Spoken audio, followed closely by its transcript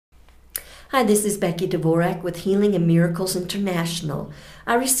Hi, this is Becky Dvorak with Healing and Miracles International.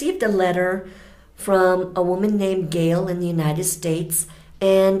 I received a letter from a woman named Gail in the United States,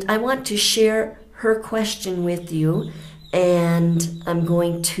 and I want to share her question with you, and I'm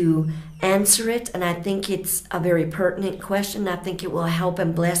going to answer it, and I think it's a very pertinent question. I think it will help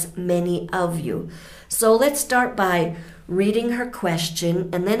and bless many of you. So let's start by reading her question,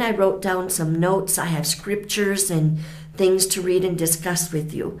 and then I wrote down some notes. I have scriptures and things to read and discuss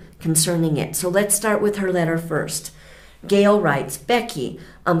with you concerning it. So let's start with her letter first. Gail writes, Becky,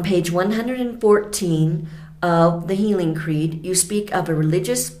 on page 114 of the Healing Creed, you speak of a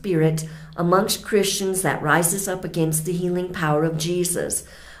religious spirit amongst Christians that rises up against the healing power of Jesus.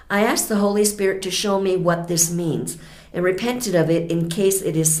 I asked the Holy Spirit to show me what this means and repented of it in case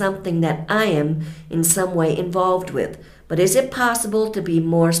it is something that I am in some way involved with. But is it possible to be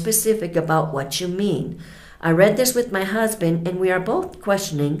more specific about what you mean? I read this with my husband, and we are both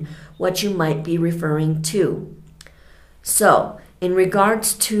questioning what you might be referring to. So, in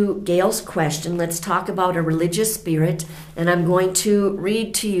regards to Gail's question, let's talk about a religious spirit, and I'm going to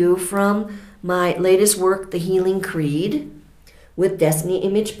read to you from my latest work, The Healing Creed, with Destiny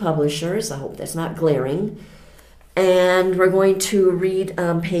Image Publishers. I hope that's not glaring. And we're going to read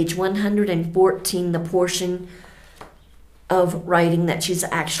page 114, the portion of writing that she's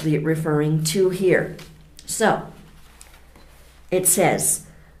actually referring to here. So, it says,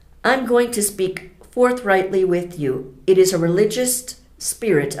 I'm going to speak forthrightly with you. It is a religious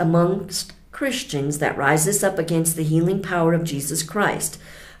spirit amongst Christians that rises up against the healing power of Jesus Christ.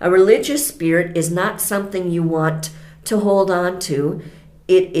 A religious spirit is not something you want to hold on to.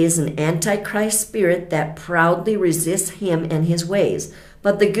 It is an antichrist spirit that proudly resists him and his ways.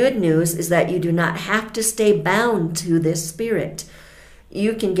 But the good news is that you do not have to stay bound to this spirit.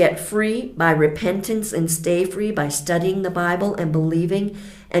 You can get free by repentance and stay free by studying the Bible and believing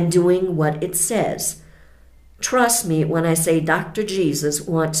and doing what it says. Trust me when I say Dr. Jesus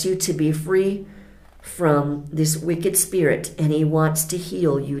wants you to be free from this wicked spirit, and he wants to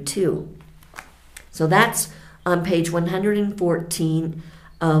heal you too. So that's on page 114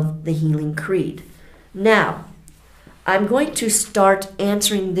 of the Healing Creed. Now, I'm going to start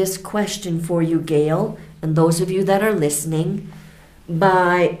answering this question for you, Gail, and those of you that are listening,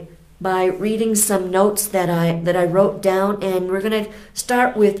 by reading some notes that I wrote down, and we're going to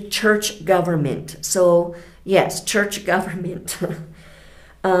start with church government. So, yes, church government.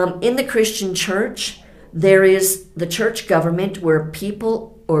 In the Christian church, there is the church government where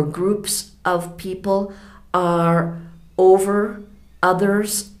people or groups of people are over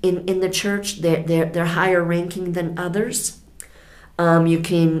others in the church. They're higher ranking than others. You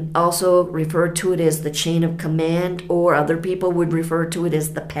can also refer to it as the chain of command, or other people would refer to it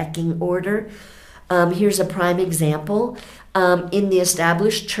as the pecking order. Here's a prime example. In the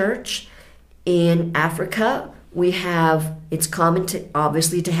established church in Africa, it's common to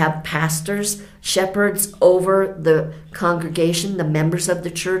obviously to have pastors, shepherds over the congregation, the members of the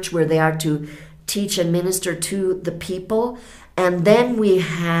church, where they are to teach and minister to the people. And then we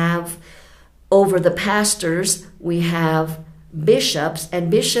have, over the pastors, we have bishops, and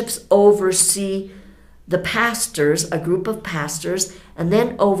bishops oversee the pastors, a group of pastors, and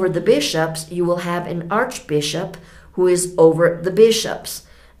then over the bishops you will have an archbishop who is over the bishops.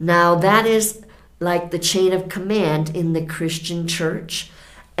 Now that is like the chain of command in the Christian church,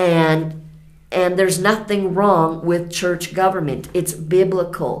 and there's nothing wrong with church government. It's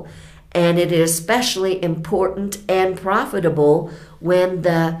biblical, and it is especially important and profitable when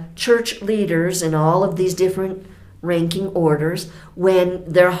the church leaders in all of these different ranking orders, when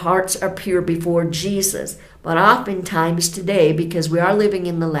their hearts are pure before Jesus. But oftentimes today, because we are living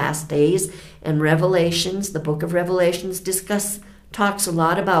in the last days, and Revelations, the book of Revelations talks a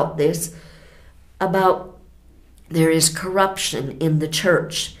lot about this, about there is corruption in the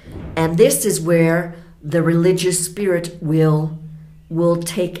church. And this is where the religious spirit will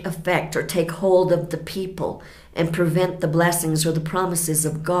take effect or take hold of the people and prevent the blessings or the promises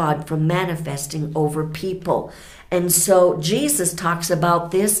of God from manifesting over people. And so Jesus talks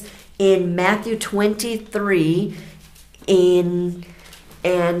about this in Matthew 23, and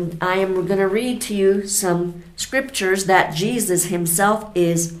I am going to read to you some scriptures that Jesus himself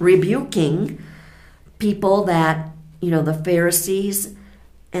is rebuking people that, the Pharisees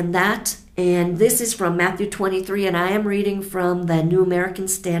and that. And this is from Matthew 23, and I am reading from the New American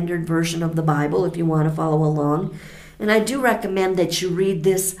Standard Version of the Bible if you want to follow along. And I do recommend that you read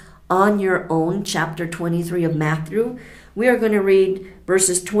this on your own, chapter 23 of Matthew. We are going to read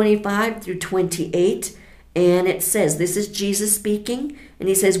verses 25 through 28, and it says, this is Jesus speaking, and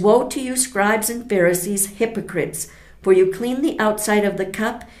he says, Woe to you, scribes and Pharisees, hypocrites! For you clean the outside of the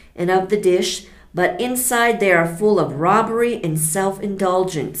cup and of the dish, but inside they are full of robbery and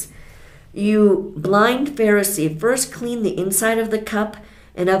self-indulgence. You blind Pharisee, first clean the inside of the cup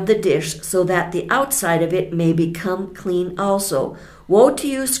and of the dish, so that the outside of it may become clean also. Woe to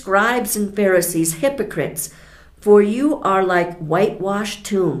you, scribes and Pharisees, hypocrites! For you are like whitewashed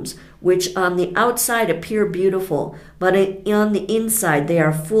tombs, which on the outside appear beautiful, but on the inside they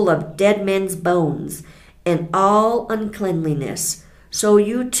are full of dead men's bones and all uncleanliness. So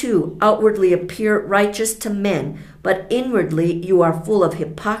you too outwardly appear righteous to men, but inwardly you are full of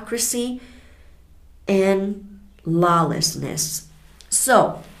hypocrisy and lawlessness.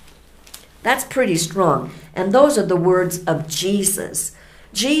 So, that's pretty strong. And those are the words of Jesus.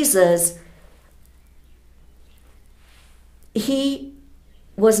 Jesus, he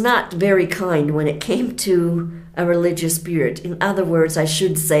was not very kind when it came to a religious spirit. In other words, I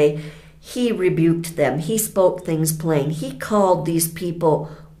should say, he rebuked them. He spoke things plain. He called these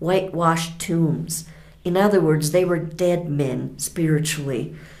people whitewashed tombs. In other words, they were dead men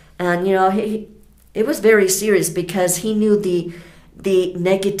spiritually. And, it was very serious because he knew the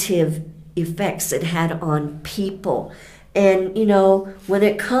negative effects it had on people. And, when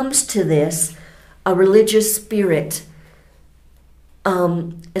it comes to this, a religious spirit,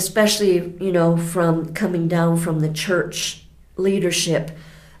 especially, from coming down from the church leadership,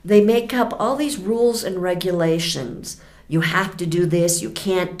 they make up all these rules and regulations. You have to do this, you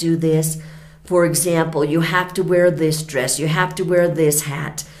can't do this. For example, you have to wear this dress, you have to wear this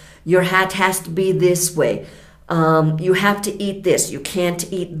hat. Your hat has to be this way. You have to eat this, you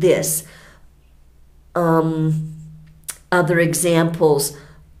can't eat this. Other examples,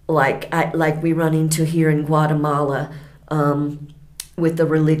 like we run into here in Guatemala, with the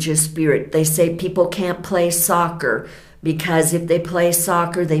religious spirit. They say people can't play soccer because if they play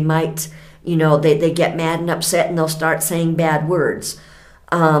soccer, they might, they get mad and upset and they'll start saying bad words.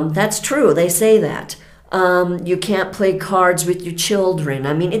 That's true. They say that. You can't play cards with your children.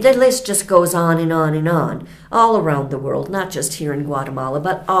 I mean, the list just goes on and on and on, all around the world, not just here in Guatemala,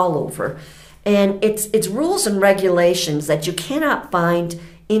 but all over. And it's rules and regulations that you cannot find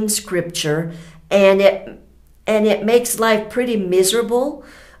in Scripture, and it makes life pretty miserable.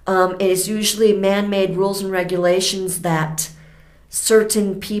 It is usually man-made rules and regulations that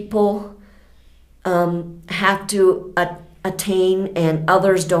certain people have to attain and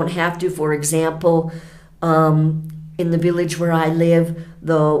others don't have to. For example, in the village where I live,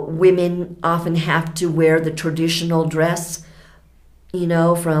 the women often have to wear the traditional dress,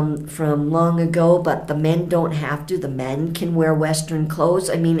 from long ago, but the men don't have to. The men can wear Western clothes.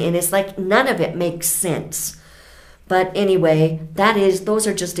 I mean, and it's like none of it makes sense. But anyway, those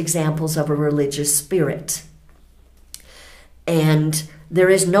are just examples of a religious spirit. And there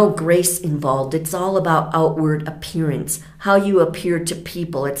is no grace involved. It's all about outward appearance, how you appear to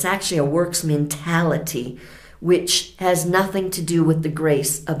people. It's actually a works mentality, which has nothing to do with the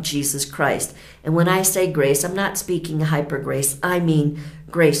grace of Jesus Christ. And when I say grace, I'm not speaking hyper grace. I mean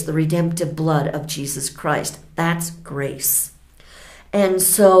grace, the redemptive blood of Jesus Christ. That's grace. And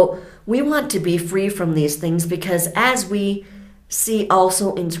so we want to be free from these things because as we see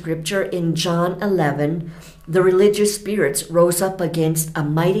also in Scripture in John 11, the religious spirits rose up against a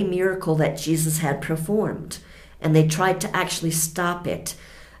mighty miracle that Jesus had performed, and they tried to actually stop it.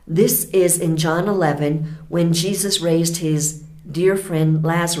 This is in John 11 when Jesus raised his dear friend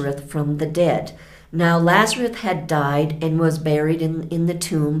Lazarus from the dead. Now Lazarus had died and was buried in the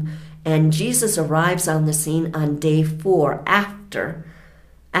tomb, and Jesus arrives on the scene on day 4 after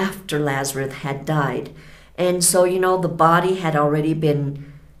Lazarus had died. And so, the body had already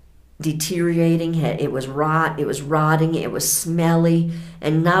been deteriorating. It was rotting, it was smelly.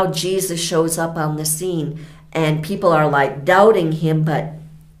 And now Jesus shows up on the scene, and people are like doubting him, but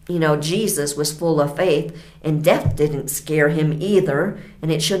Jesus was full of faith, and death didn't scare him either,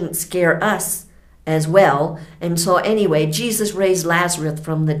 and it shouldn't scare us as well. And so anyway, Jesus raised Lazarus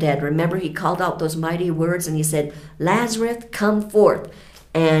from the dead. Remember, he called out those mighty words, and he said, "Lazarus, come forth."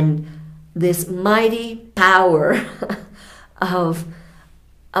 And this mighty power of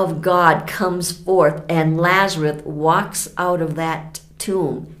God comes forth, and Lazarus walks out of that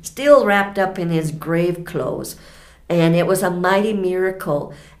tomb, still wrapped up in his grave clothes. And it was a mighty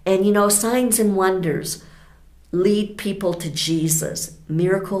miracle. And signs and wonders lead people to Jesus.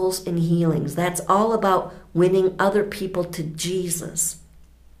 Miracles and healings. That's all about winning other people to Jesus,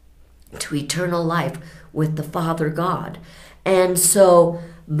 to eternal life with the Father God. And so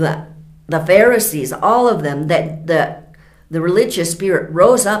the Pharisees, all of them, that the religious spirit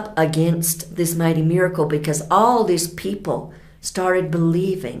rose up against this mighty miracle because all these people started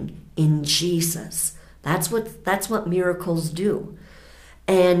believing in Jesus, That's what miracles do.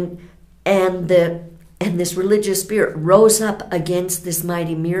 And this religious spirit rose up against this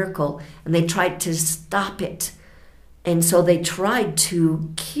mighty miracle, and they tried to stop it. And so they tried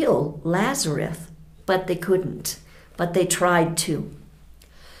to kill Lazarus, but they couldn't. But they tried to.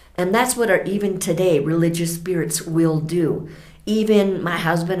 And that's what even today religious spirits will do. Even my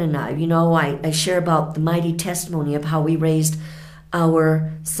husband and I share about the mighty testimony of how we raised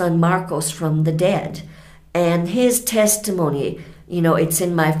our son Marcos from the dead. And his testimony, it's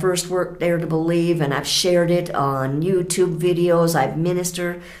in my first work, Dare to Believe, and I've shared it on YouTube videos. I've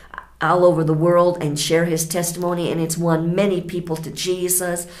ministered all over the world and share his testimony, and it's won many people to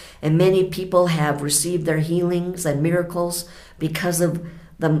Jesus, and many people have received their healings and miracles because of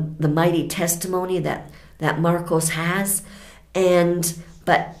the mighty testimony that Marcos has.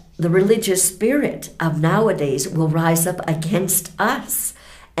 But the religious spirit of nowadays will rise up against us,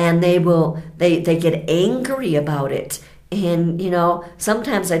 and they get angry about it. And,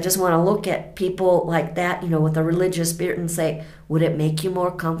 sometimes I just want to look at people like that, with a religious spirit and say, would it make you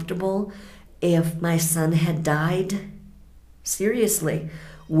more comfortable if my son had died? Seriously,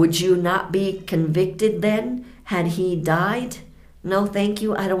 would you not be convicted then had he died? No, thank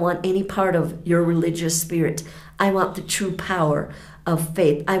you. I don't want any part of your religious spirit. I want the true power of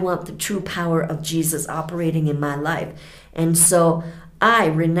faith. I want the true power of Jesus operating in my life. And so I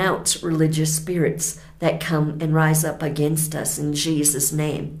renounce religious spirits that come and rise up against us in Jesus'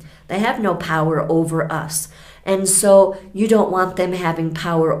 name. They have no power over us. And so you don't want them having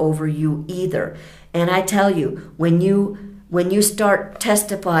power over you either. And I tell you, when you start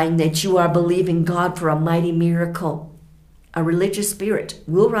testifying that you are believing God for a mighty miracle, a religious spirit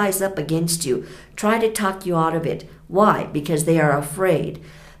will rise up against you, try to talk you out of it. Why? Because they are afraid.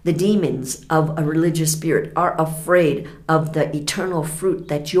 The demons of a religious spirit are afraid of the eternal fruit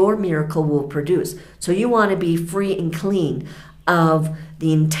that your miracle will produce. So you want to be free and clean of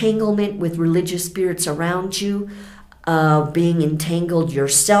the entanglement with religious spirits around you, of being entangled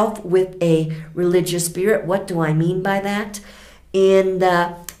yourself with a religious spirit. What do I mean by that? In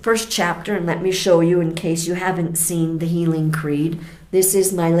the first chapter, and let me show you in case you haven't seen the Healing Creed. This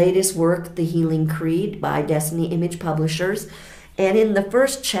is my latest work, The Healing Creed by Destiny Image Publishers. And in the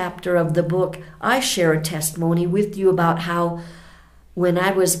first chapter of the book, I share a testimony with you about how when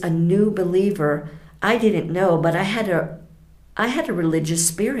I was a new believer, I didn't know, but I had a religious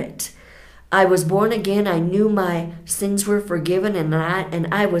spirit. I was born again. I knew my sins were forgiven, and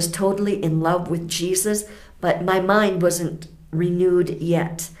I was totally in love with Jesus, but my mind wasn't renewed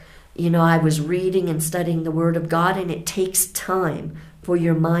yet. I was reading and studying the Word of God, and it takes time for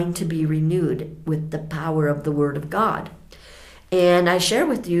your mind to be renewed with the power of the Word of God. And I share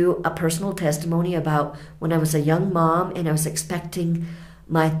with you a personal testimony about when I was a young mom and I was expecting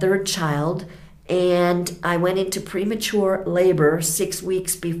my third child, and I went into premature labor 6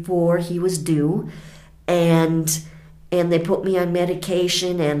 weeks before he was due, and they put me on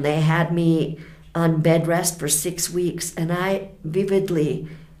medication, and they had me on bed rest for 6 weeks. And I vividly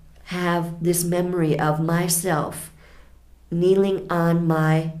have this memory of myself kneeling on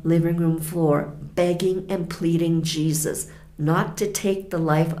my living room floor, begging and pleading Jesus not to take the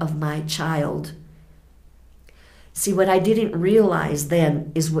life of my child. See, what I didn't realize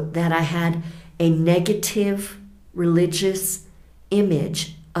then is that I had a negative religious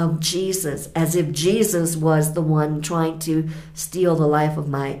image of Jesus, as if Jesus was the one trying to steal the life of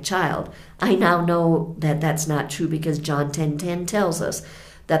my child. I now know that that's not true, because John 10:10 tells us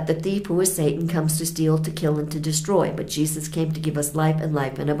that the thief, who is Satan, comes to steal, to kill, and to destroy. But Jesus came to give us life, and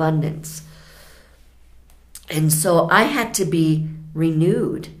life in abundance. And so I had to be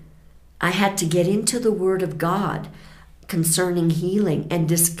renewed. I had to get into the Word of God concerning healing and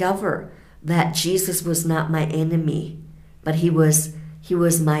discover that Jesus was not my enemy, but he was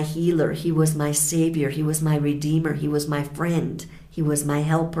my healer. He was my Savior. He was my Redeemer. He was my friend. He was my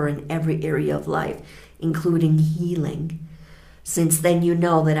helper in every area of life, including healing. Since then, you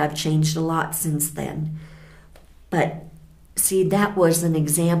know that I've changed a lot since then. But see, that was an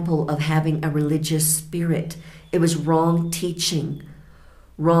example of having a religious spirit. It was wrong teaching,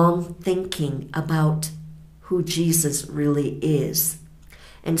 wrong thinking about who Jesus really is.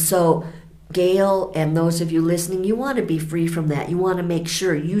 And so, Gail and those of you listening, you want to be free from that. You want to make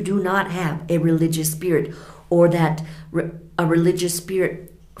sure you do not have a religious spirit, or that a religious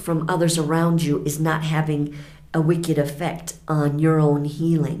spirit from others around you is not having a wicked effect on your own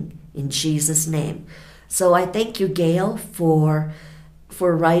healing, in Jesus' name. So I thank you, Gail, for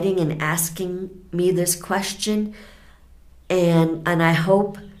writing and asking me this question. And I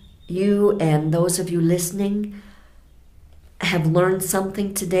hope you and those of you listening have learned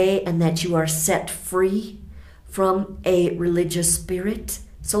something today and that you are set free from a religious spirit.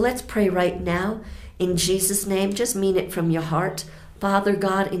 So let's pray right now in Jesus' name. Just mean it from your heart. Father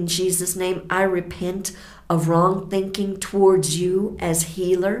God, in Jesus' name, I repent of wrong thinking towards you as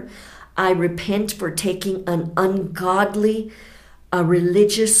healer. I repent for taking an ungodly, a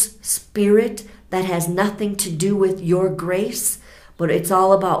religious spirit that has nothing to do with your grace, but it's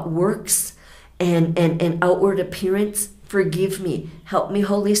all about works and outward appearance. Forgive me. Help me,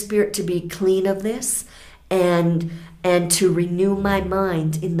 Holy Spirit, to be clean of this and to renew my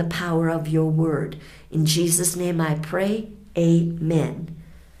mind in the power of your word. In Jesus' name I pray, amen.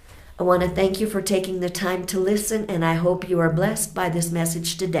 I want to thank you for taking the time to listen, and I hope you are blessed by this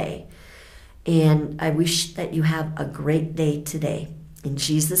message today. And I wish that you have a great day today. In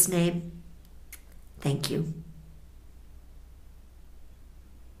Jesus' name, thank you.